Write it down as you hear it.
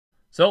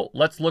So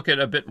let's look at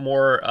a bit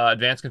more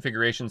advanced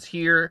configurations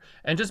here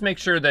and just make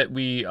sure that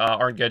we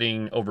aren't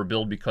getting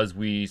overbilled because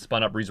we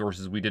spun up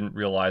resources we didn't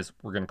realize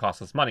were going to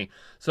cost us money.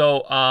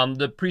 So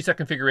the preset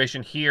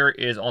configuration here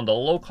is on the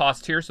low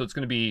cost tier, so it's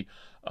going to be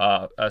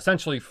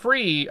essentially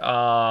free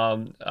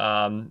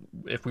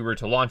if we were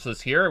to launch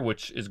this here,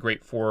 which is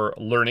great for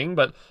learning.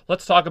 But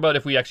let's talk about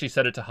if we actually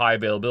set it to high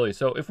availability.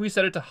 So if we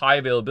set it to high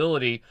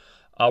availability,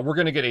 we're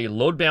going to get a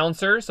load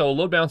balancer. So a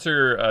load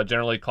balancer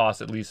generally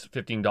costs at least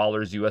 $15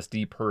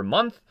 USD per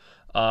month.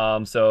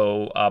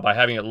 By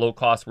having it low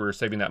cost, we're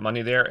saving that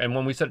money there. And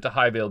when we set it to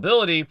high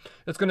availability,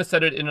 it's going to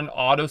set it in an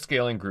auto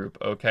scaling group,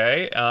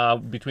 okay?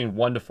 Between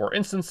 1 to 4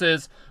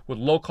 instances. With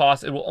low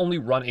cost, it will only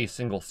run a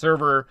single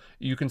server.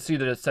 You can see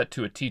that it's set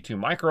to a T2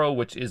 micro,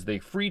 which is the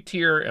free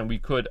tier, and we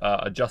could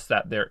adjust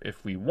that there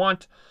if we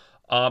want.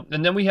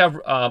 And then we have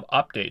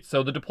updates.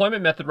 So the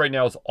deployment method right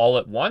now is all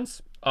at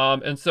once.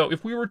 And so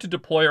if we were to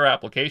deploy our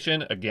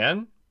application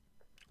again,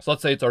 so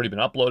let's say it's already been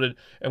uploaded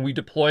and we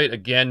deploy it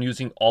again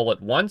using all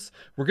at once,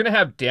 we're going to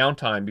have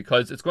downtime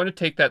because it's going to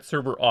take that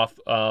server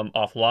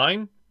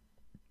offline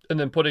and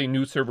then put a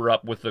new server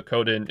up with the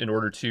code in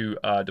order to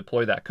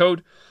deploy that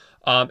code.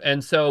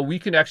 And so we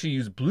can actually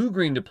use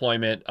blue-green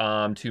deployment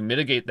to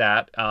mitigate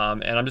that.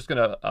 And I'm just going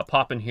to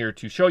pop in here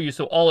to show you.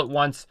 So all at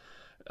once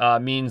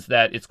means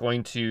that it's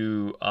going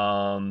to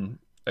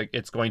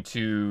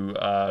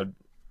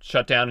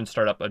shut down and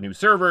start up a new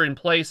server in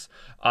place.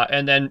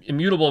 And then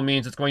immutable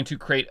means it's going to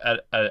create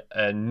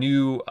a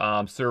new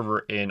server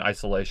in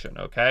isolation,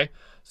 okay?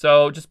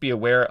 So just be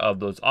aware of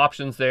those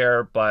options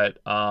there, but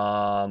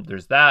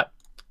there's that.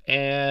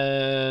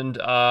 And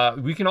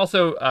we can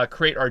also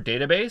create our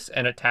database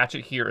and attach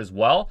it here as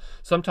well.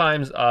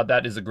 Sometimes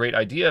that is a great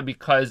idea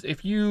because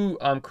if you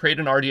create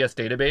an RDS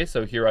database,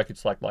 so here I could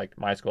select like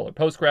MySQL or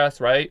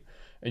Postgres, right?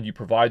 And you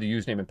provide the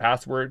username and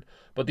password.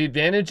 But the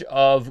advantage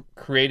of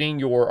creating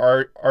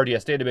your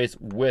RDS database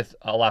with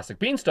Elastic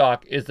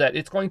Beanstalk is that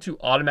it's going to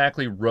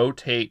automatically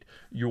rotate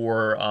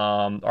your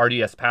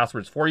RDS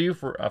passwords for you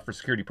for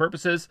security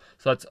purposes.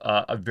 So that's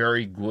a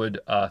very good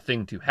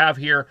thing to have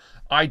here.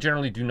 I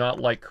generally do not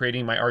like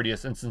creating my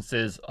RDS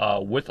instances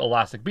with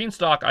Elastic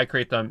Beanstalk. I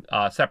create them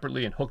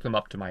separately and hook them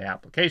up to my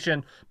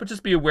application. But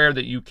just be aware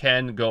that you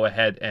can go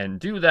ahead and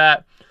do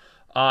that.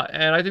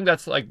 And I think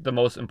that's like the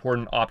most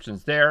important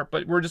options there,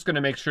 but we're just going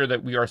to make sure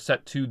that we are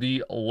set to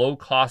the low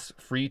cost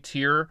free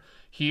tier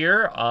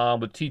here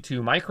with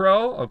T2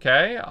 micro.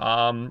 Okay.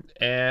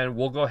 And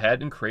we'll go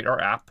ahead and create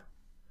our app.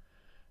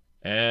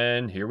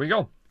 And here we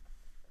go.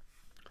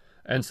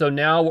 And so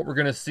now what we're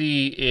going to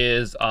see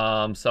is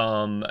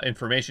some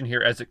information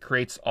here as it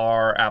creates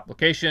our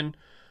application.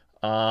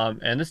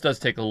 And this does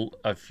take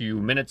a few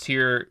minutes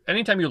here.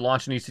 Anytime you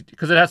launch an EC2,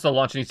 because it has to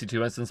launch an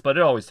EC2 instance, but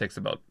it always takes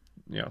about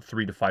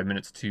 3 to 5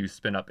 minutes to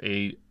spin up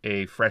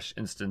a fresh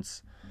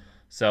instance.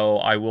 So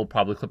I will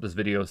probably clip this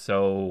video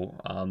so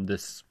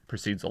this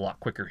proceeds a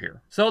lot quicker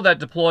here. So that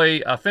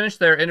deploy finished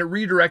there, and it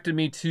redirected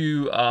me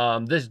to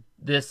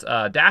this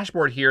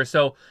dashboard here.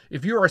 So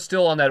if you are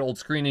still on that old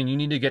screen and you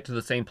need to get to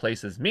the same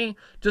place as me,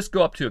 just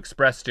go up to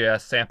Express.js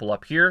sample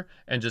up here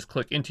and just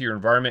click into your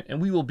environment and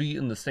we will be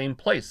in the same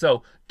place.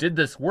 So did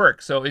this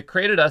work? So it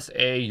created us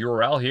a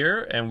URL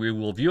here and we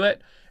will view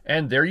it.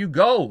 And there you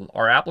go.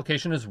 Our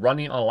application is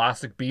running on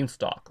Elastic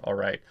Beanstalk. All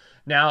right.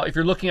 Now, if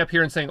you're looking up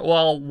here and saying,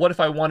 well, what if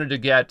I wanted to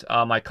get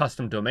my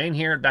custom domain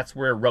here? That's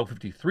where Route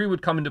 53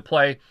 would come into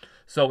play.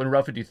 So in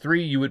Route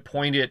 53, you would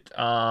point it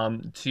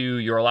to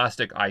your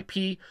Elastic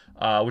IP,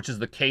 which is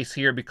the case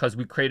here because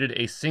we created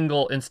a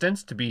single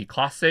instance to be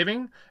cost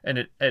saving and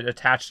it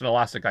attached an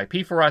Elastic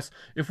IP for us.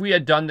 If we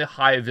had done the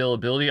high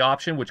availability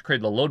option, which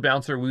created the load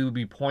balancer, we would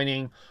be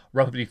pointing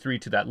Route 53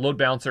 to that load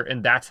balancer,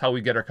 and that's how we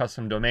get our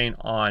custom domain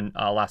on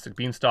Elastic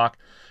Beanstalk.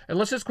 And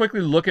let's just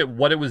quickly look at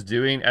what it was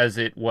doing as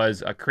it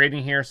was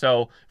creating here.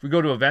 So if we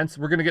go to events,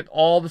 we're going to get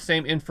all the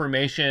same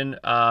information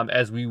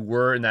as we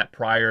were in that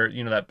prior,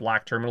 that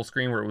black terminal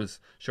screen where it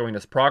was showing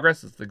us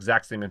progress. It's the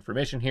exact same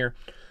information here.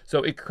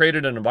 So it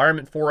created an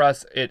environment for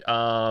us. It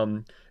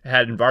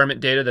had environment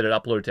data that it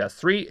uploaded to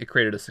S3. It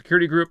created a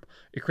security group.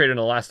 It created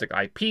an Elastic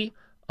IP.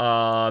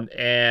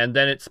 And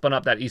then it spun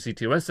up that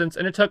EC2 instance,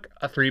 and it took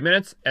 3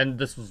 minutes. And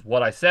this is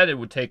what I said, it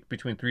would take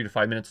between 3 to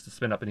 5 minutes to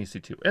spin up an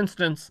EC2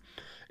 instance.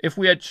 If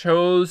we had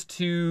chose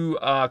to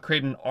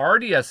create an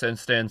RDS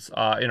instance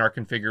in our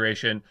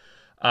configuration,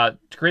 to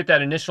create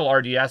that initial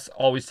RDS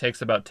always takes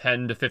about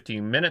 10 to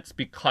 15 minutes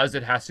because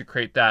it has to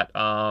create that,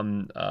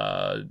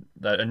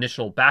 that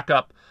initial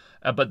backup.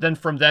 But then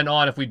from then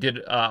on, if we did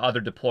other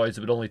deploys,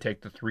 it would only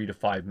take the 3 to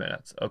 5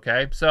 minutes.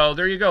 Okay, so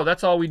there you go.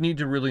 That's all we need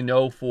to really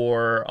know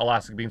for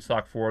Elastic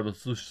Beanstalk for the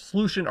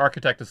Solution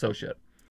Architect Associate.